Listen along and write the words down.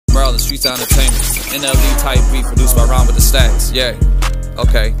freestyle and street style entertainment. NLE type beat produced by Ron with the Stacks. Yeah,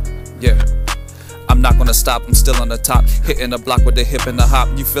 okay, yeah. I'm not gonna stop, I'm still on the top. Hitting the block with the hip and the hop.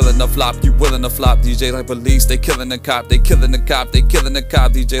 You feeling the flop, you willing to flop. DJ like police, they killing the cop, they killing the cop, they killing the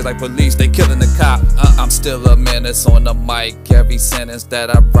cop. DJ like police, they killing the cop. I'm still a menace on the mic. Every sentence that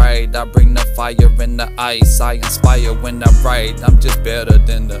I write, I bring the fire in the ice. I inspire when I write. I'm just better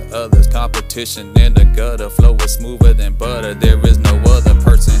than the others. Competition in the gutter, flow is smoother than butter. There is no other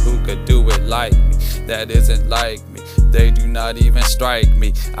person who could do it like me. That isn't like me. They do not even strike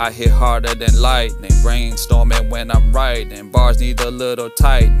me. I hit harder than lightning. Brainstorming when I'm writing. Bars need a little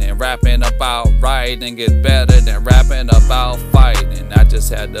tightening. Rapping about writing is better than rapping about fighting. I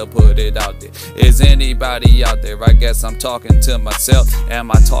just had to put it out there. Is anybody out there? I guess I'm talking to myself.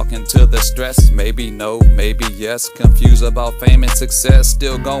 Am I talking to the stress? Maybe no, maybe yes. Confused about fame and success.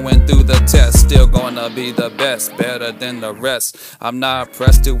 Still going through the test. Still gonna be the best. Better than the rest. I'm not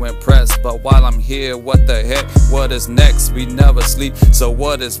pressed to impress. But while I'm here, what the heck? What is next? We never sleep, so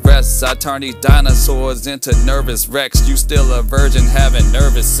what is rest? I turn these dinosaurs into nervous wrecks. You still a virgin having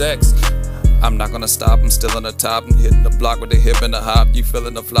nervous sex. I'm not gonna stop, I'm still on the top. I'm hitting the block with the hip and the hop. You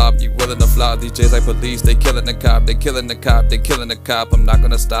feeling the flop, you willing to flop. DJs like police, they killing the cop, they killing the cop, they killing the cop. I'm not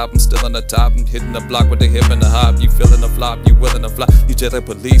gonna stop, I'm still on the top. I'm hitting the block with the hip and the hop. You feeling the flop, you willing to flop. DJs like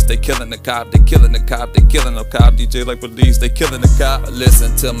police, they killing the cop, they killing the cop, they killing the cop. DJs like police, they killing the cop. I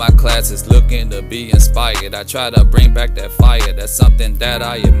listen to my classes, looking to be inspired. I try to bring back that fire, that's something that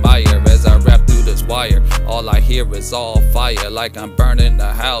I admire. As I rap through this wire, all I hear is all fire. Like I'm burning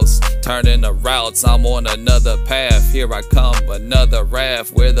the house, turning the routes, I'm on another path. Here I come, another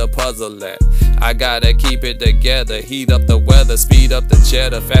raft. Where the puzzle at? I gotta keep it together. Heat up the weather, speed up the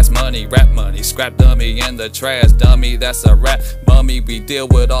cheddar. Fast money, rap money, scrap dummy in the trash. Dummy, that's a rap mummy. We deal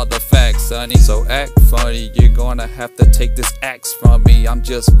with all the facts, sonny. So act funny, you're gonna have to take this axe from me. I'm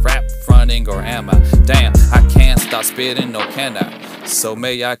just rap fronting, or am I? Damn, I can't stop spitting, or can I? So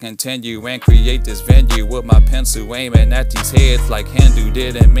may I continue and create this venue with my pencil, aiming at these heads like Hindu.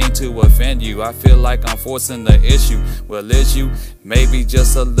 Didn't mean to offend you. I feel like I'm forcing the issue. Well, is you? Maybe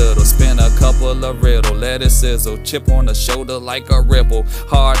just a little. Spin a couple of riddle, let it sizzle. Chip on the shoulder like a ripple.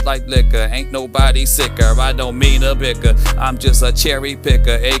 Hard like liquor, ain't nobody sicker. I don't mean a bicker, I'm just a cherry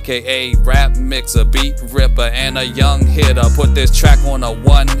picker, aka rap mixer, beat ripper, and a young hitter. Put this track on a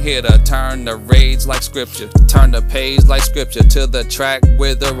one hitter. Turn the rage like scripture, turn the page like scripture. To the track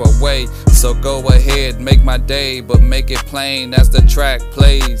wither away. So go ahead, make my day, but make it plain as the track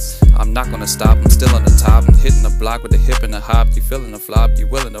plays. I'm not gonna stop, I'm still on the top. I'm hitting the block with the hip and the hop. You feeling the flop, you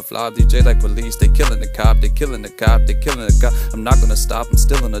willing to flop. DJ like police, they killing the cop, they killing the cop, they killing the cop. I'm not gonna stop, I'm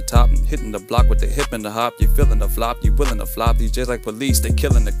still on the top. I'm hitting the block with the hip and the hop. You feeling the flop, you willing to flop. DJs like police, they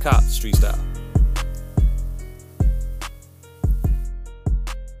killing the cop. Street style.